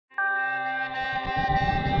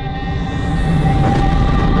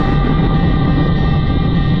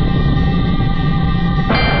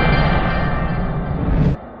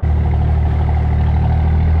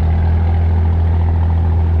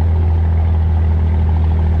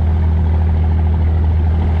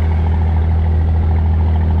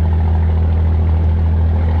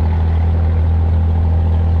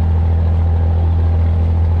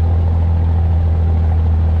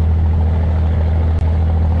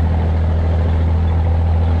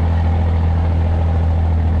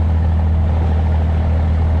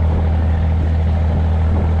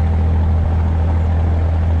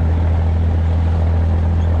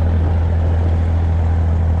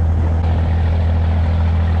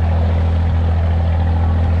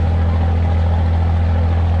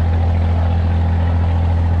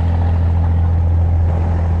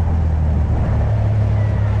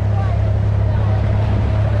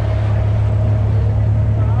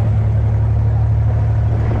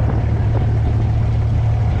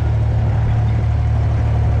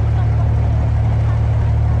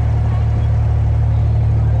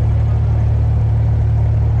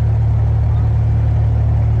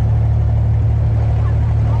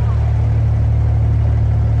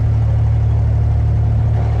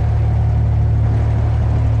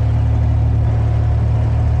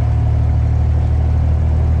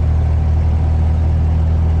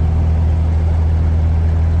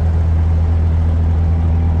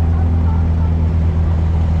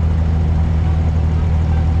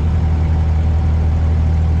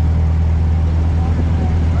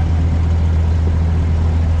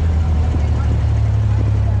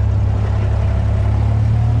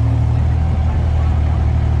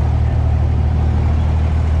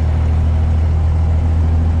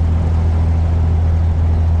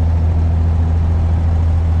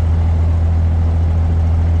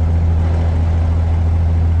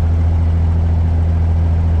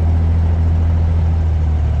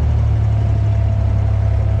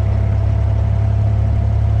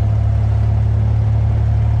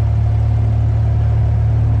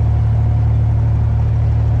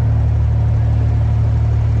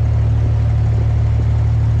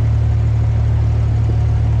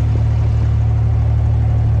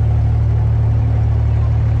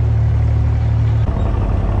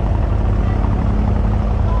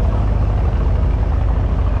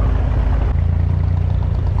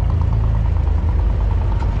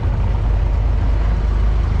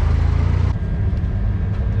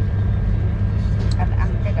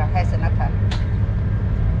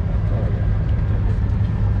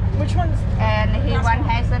And he want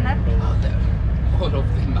hazelnut. All of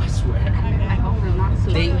them, I swear. I hope they're not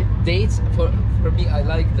sweet. Dates, for me, I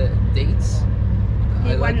like the dates.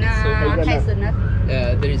 He I like want it so hazelnut.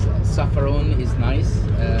 there is saffron is nice.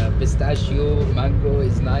 Pistachio, mango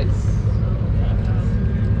is nice.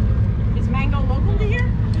 Is mango local to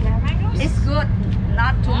here? Yeah, mangoes? It's good,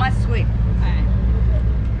 not too much sweet.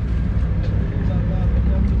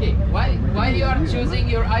 Okay, while you are choosing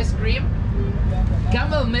your ice cream,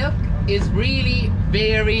 camel milk is really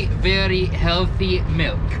very healthy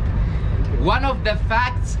milk. One of the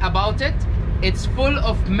facts about it, it's full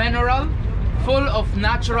of mineral, full of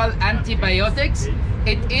natural antibiotics.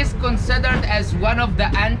 It is considered as one of the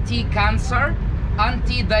anti-cancer,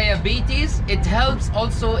 anti-diabetes. It helps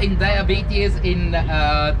also in diabetes in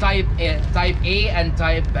type A and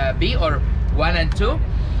type B, or 1 and 2.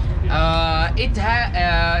 It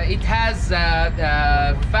has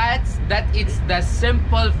fats that it's the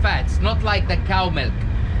simple fats, not like the cow milk.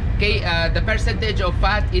 Okay, the percentage of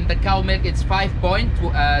fat in the cow milk it's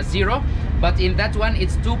 5.0, but in that one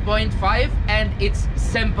it's 2.5, and it's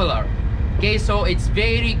simpler. Okay, so it's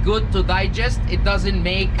very good to digest. It doesn't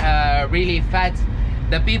make really fat.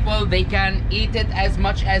 The people, they can eat it as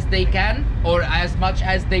much as they can or as much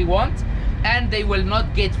as they want, and they will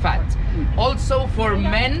not get fat. Also for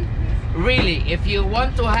men, really, if you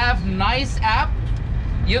want to have nice abs,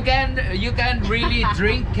 you can really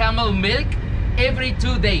drink camel milk every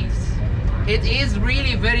 2 days. It is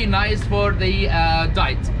really very nice for the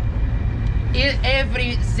diet.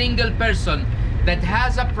 Every single person that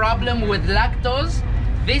has a problem with lactose,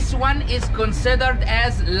 this one is considered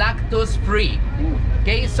as lactose free.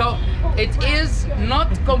 Okay, so it is not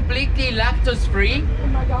completely lactose free,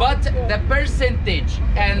 but the percentage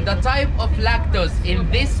and the type of lactose in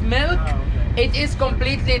this milk, it is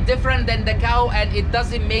completely different than the cow, and it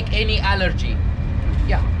doesn't make any allergy.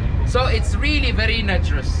 Yeah, so it's really very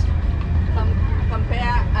nitrous.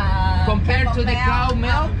 Compared to the cow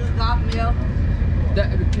milk,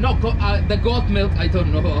 the goat milk, I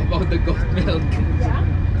don't know about the goat milk. Yeah.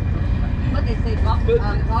 But they say goat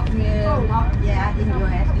milk, yeah, in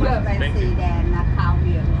US, more fancy than cow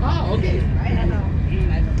milk. Ah, okay.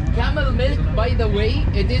 Camel milk, by the way,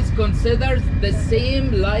 it is considered the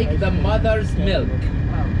same like the mother's milk.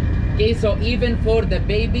 Okay, so even for the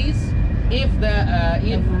babies, if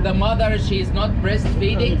the mother, she is not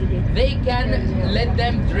breastfeeding, they can let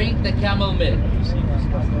them drink the camel milk.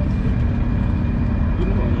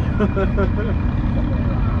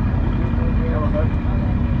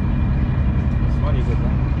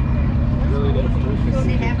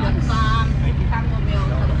 They have the farm, camel milk,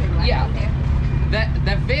 something like Yeah. that.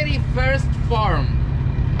 The very first farm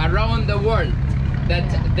around the world that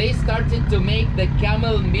they started to make the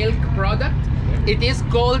camel milk product, it is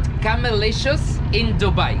called Camelicious in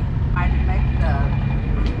Dubai. I make the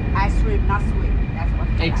ice cream not sweet. That's what.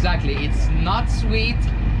 Exactly, it's not sweet.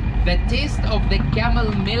 The taste of the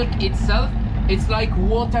camel milk itself, it's like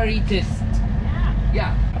watery taste.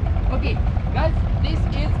 Yeah. Okay, guys, this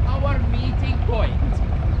is our meeting point.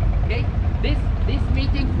 Okay, this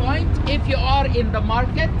meeting point, if you are in the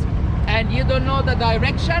market and you don't know the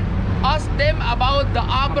direction, ask them about the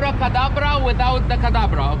abracadabra without the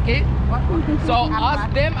cadabra. Okay, so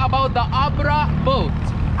ask them about the abra boat.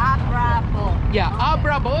 Abra boat. Yeah,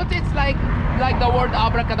 abra boat, it's like the word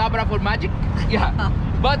abracadabra for magic. Yeah,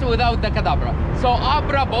 but without the cadabra. So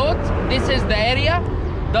abra boat, this is the area.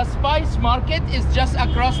 The spice market is just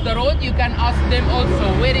across the road. You can ask them also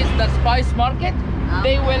where is the spice market.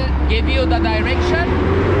 They will give you the direction.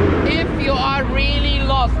 If you are really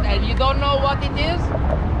lost and you don't know what it is,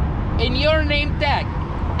 in your name tag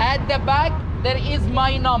at the back there is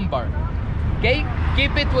my number. Okay,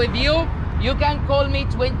 keep it with you. You can call me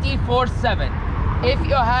 24/7. If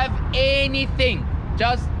you have anything,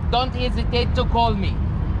 just don't hesitate to call me.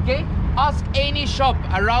 Okay, ask any shop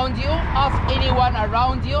around you, ask anyone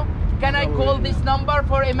around you, can I call this number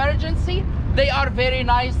for emergency? They are very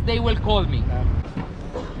nice, they will call me.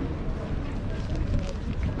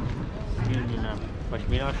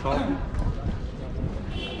 Pashmina shop.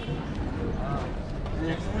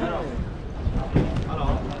 Hello.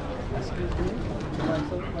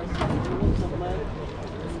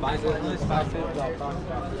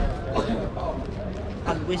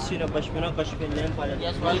 I'll wish you the Pashmina Kashmir for it.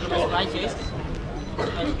 Yes, what is the prices?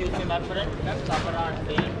 Excuse me, my friend. Saffron,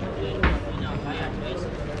 my address.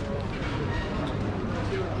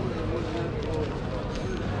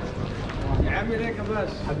 يا عمي ليك يا باش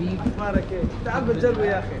حبيبي اخبارك ايه؟ تعال بتجربه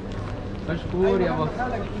يا اخي. مشكور يا بابا.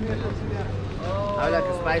 هقولك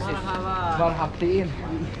سبايسز. مرحبتين.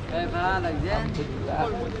 كيف حالك زين؟ الحمد لله.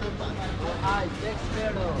 هاي 6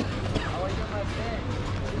 كيلو.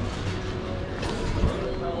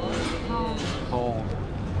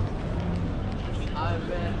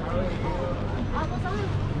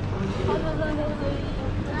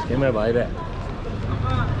 ये मेरा भाई है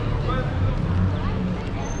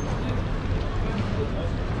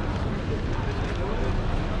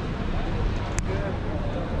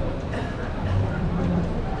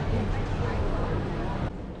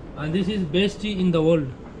and this is best tea in the world.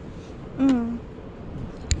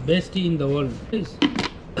 Best tea in the world.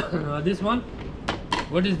 This one,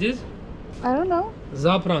 what is this? I don't know.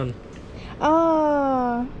 Zafran.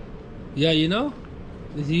 Oh. Yeah, you know,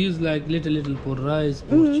 this is used like little for rice,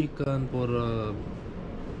 for chicken, for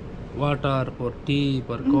water, for tea,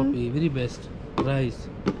 for coffee. Very best rice.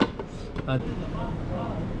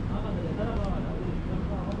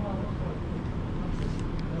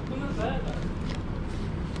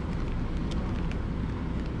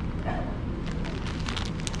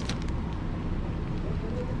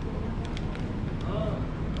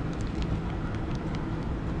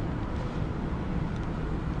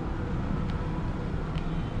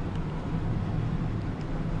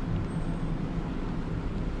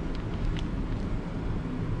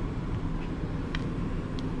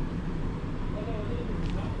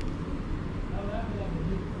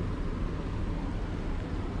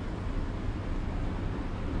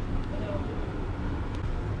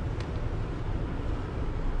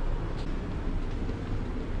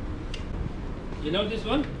 You know this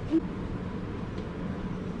one?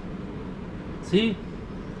 See?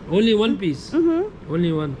 Only one piece.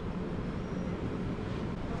 Only one.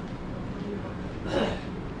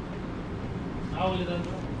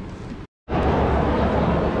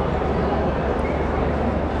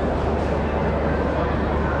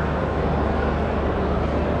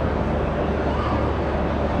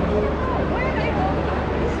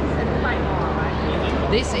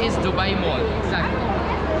 This is Dubai Mall, exactly.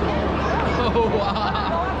 Oh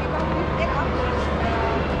wow!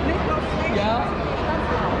 Yeah.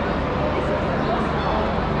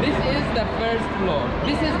 This is the first floor.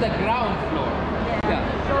 This is the ground floor. Yeah.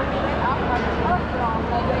 So we went up on the top floor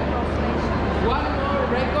for metro station. One more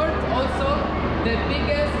record, also the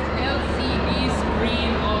biggest LCD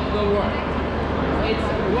screen of the world. It's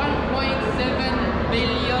 1.7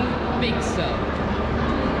 billion pixels.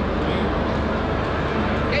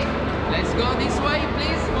 Okay, let's go this way,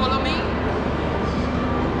 please follow me.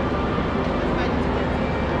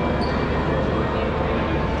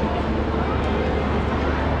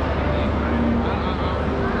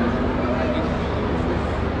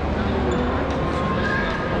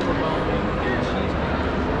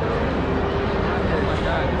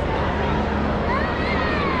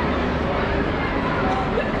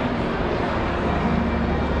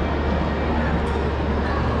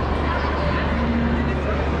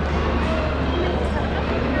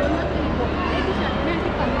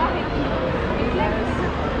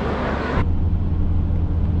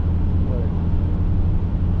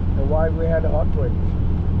 Why we had a hot race?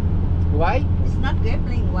 Why? It's not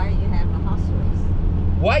gambling why you have a horse race.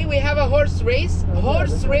 Why we have a horse race?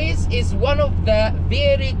 Horse race is one of the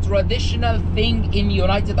very traditional thing in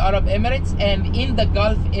United Arab Emirates and in the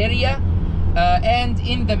Gulf area and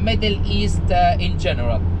in the Middle East in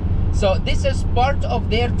general. So this is part of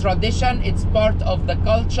their tradition, it's part of the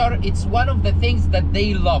culture, it's one of the things that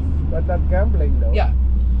they love. But not gambling though. Yeah.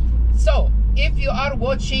 So if you are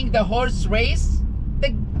watching the horse race,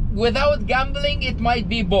 without gambling it might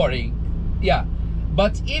be boring. Yeah.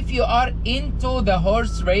 But if you are into the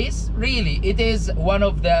horse race, really, it is one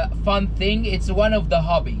of the fun thing. It's one of the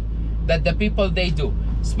hobby that the people they do,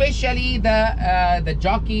 especially the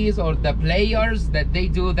jockeys or the players that they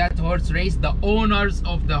do that horse race. The owners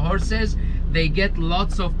of the horses, they get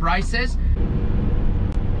lots of prizes.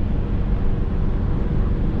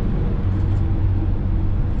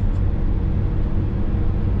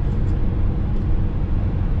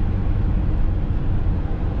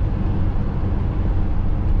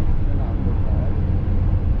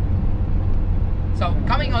 So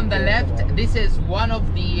coming on the left, this is one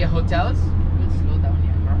of the hotels. We'll slow down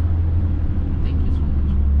here, bro. Thank you so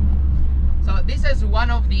much. So this is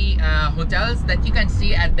one of the hotels that you can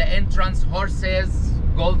see at the entrance. Horses,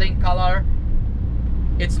 golden color.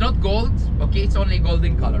 It's not gold, okay? It's only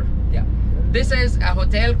golden color. Yeah. This is a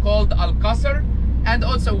hotel called Al Qasr, and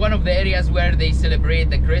also one of the areas where they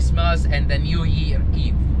celebrate the Christmas and the New Year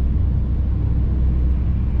Eve.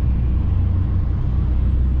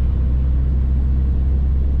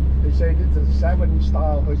 Say this is a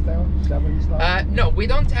 7-star hotel? 7-star? No, we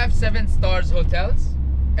don't have 7 stars hotels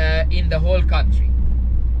in the whole country.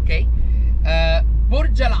 Okay.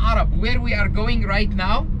 Burj Al Arab, where we are going right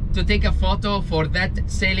now to take a photo for that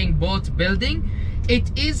sailing boat building, it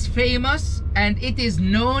is famous and it is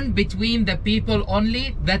known between the people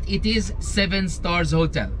only that it is 7 stars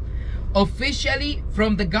hotel. Officially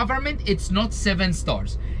from the government, it's not 7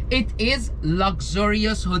 stars. It is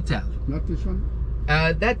luxurious hotel. Not this one?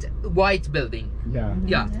 That white building. Yeah.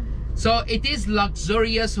 Yeah. So it is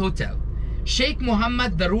luxurious hotel. Sheikh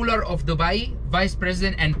Mohammed, the ruler of Dubai, Vice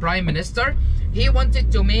President and Prime Minister, he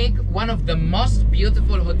wanted to make one of the most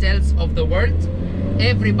beautiful hotels of the world.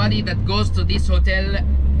 Everybody that goes to this hotel,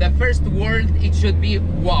 the first word, it should be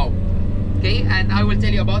wow. Okay, and I will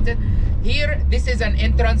tell you about it. Here, this is an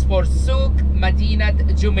entrance for Souk Madinat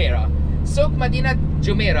Jumeirah. Souk Madinat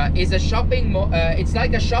Jumeirah is a shopping mall. It's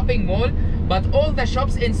like a shopping mall, but all the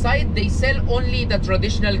shops inside, they sell only the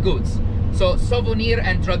traditional goods. So souvenir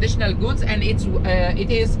and traditional goods, and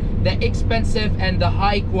it is the expensive and the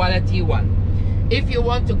high quality one. If you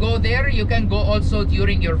want to go there, you can go also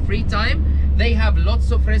during your free time. They have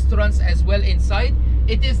lots of restaurants as well inside.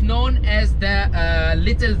 It is known as the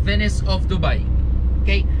Little Venice of Dubai.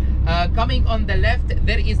 Okay, coming on the left,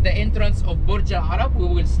 there is the entrance of Burj Al Arab. We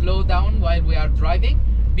will slow down while we are driving.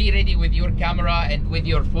 Be ready with your camera and with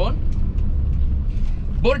your phone.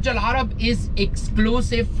 Burj Al Arab is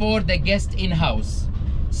exclusive for the guest in-house.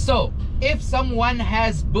 So if someone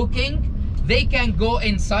has booking, they can go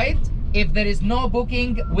inside. If there is no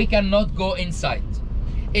booking, we cannot go inside.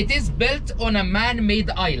 It is built on a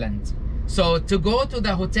man-made island. So to go to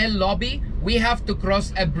the hotel lobby, we have to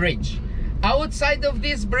cross a bridge. Outside of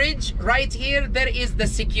this bridge, right here, there is the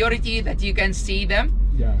security that you can see them.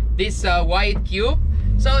 Yeah. This white cube.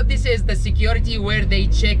 So this is the security where they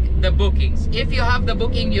check the bookings. If you have the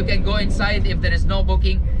booking, you can go inside. If there is no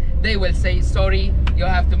booking, they will say, sorry, you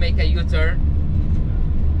have to make a U-turn.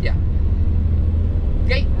 Yeah.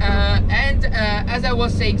 Okay, as I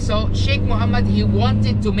was saying, so Sheikh Mohammed, he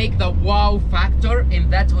wanted to make the wow factor in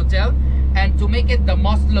that hotel and to make it the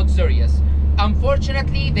most luxurious.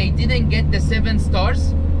 Unfortunately, they didn't get the 7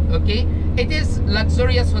 stars. Okay, it is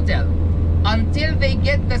luxurious hotel. Until they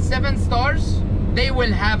get the 7 stars, they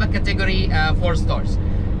will have a category 4 stars.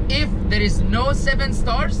 If there is no 7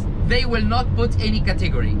 stars, they will not put any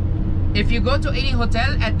category. If you go to any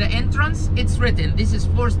hotel, at the entrance, it's written, this is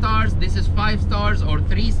 4 stars, this is 5 stars or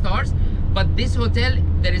 3 stars. But this hotel,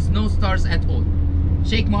 there is no stars at all.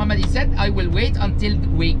 Sheikh Mohammed, he said, I will wait until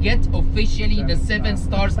we get officially the 7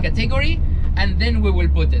 stars category, and then we will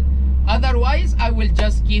put it. Otherwise, I will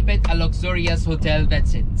just keep it a luxurious hotel,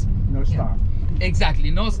 that's it. No star.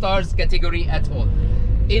 Exactly, no stars category at all.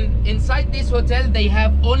 Inside this hotel, they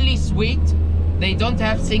have only suite. They don't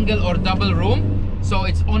have single or double room, so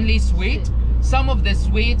it's only suite. Some of the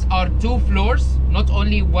suites are 2 floors, not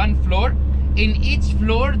only 1 floor. In each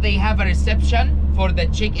floor, they have a reception for the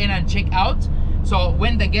check-in and check-out. So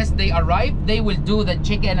when the guests they arrive, they will do the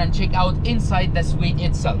check-in and check-out inside the suite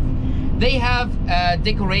itself. They have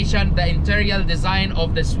decoration, the interior design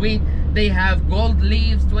of the suite. They have gold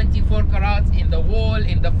leaves, 24 carats in the wall,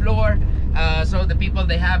 in the floor. So the people,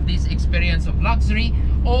 they have this experience of luxury.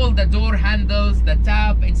 All the door handles, the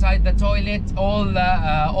tap inside the toilet, all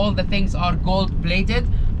the things are gold plated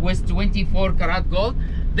with 24 karat gold.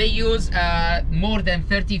 They use more than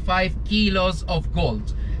 35 kilos of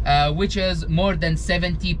gold, which is more than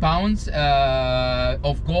 70 pounds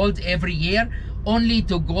of gold every year, only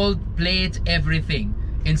to gold plate everything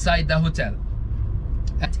inside the hotel.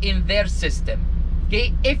 In their system.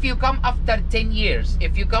 Okay, if you come after 10 years,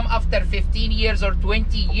 if you come after 15 years or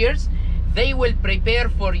 20 years, they will prepare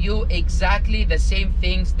for you exactly the same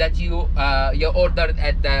things that you ordered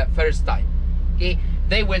at the first time. Okay,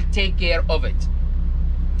 they will take care of it.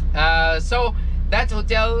 So that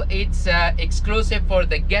hotel, it's exclusive for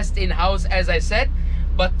the guest in-house, as I said.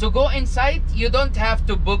 But to go inside, you don't have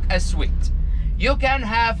to book a suite. You can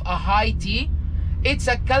have a high tea. It's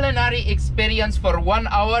a culinary experience for 1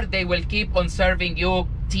 hour. They will keep on serving you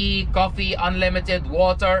tea, coffee, unlimited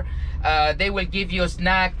water. They will give you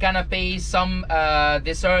snack, canapes, some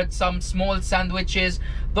dessert, some small sandwiches.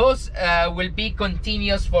 Those will be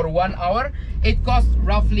continuous for 1 hour. It costs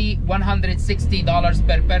roughly $160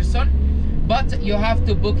 per person, but you have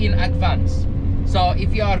to book in advance. So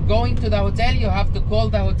if you are going to the hotel, you have to call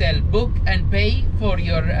the hotel, book and pay for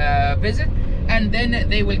your visit, and then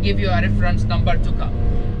they will give you a reference number to come.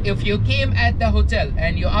 If you came at the hotel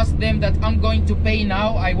and you ask them that I'm going to pay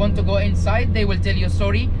now, I want to go inside, they will tell you,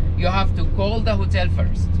 sorry, you have to call the hotel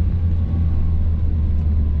first.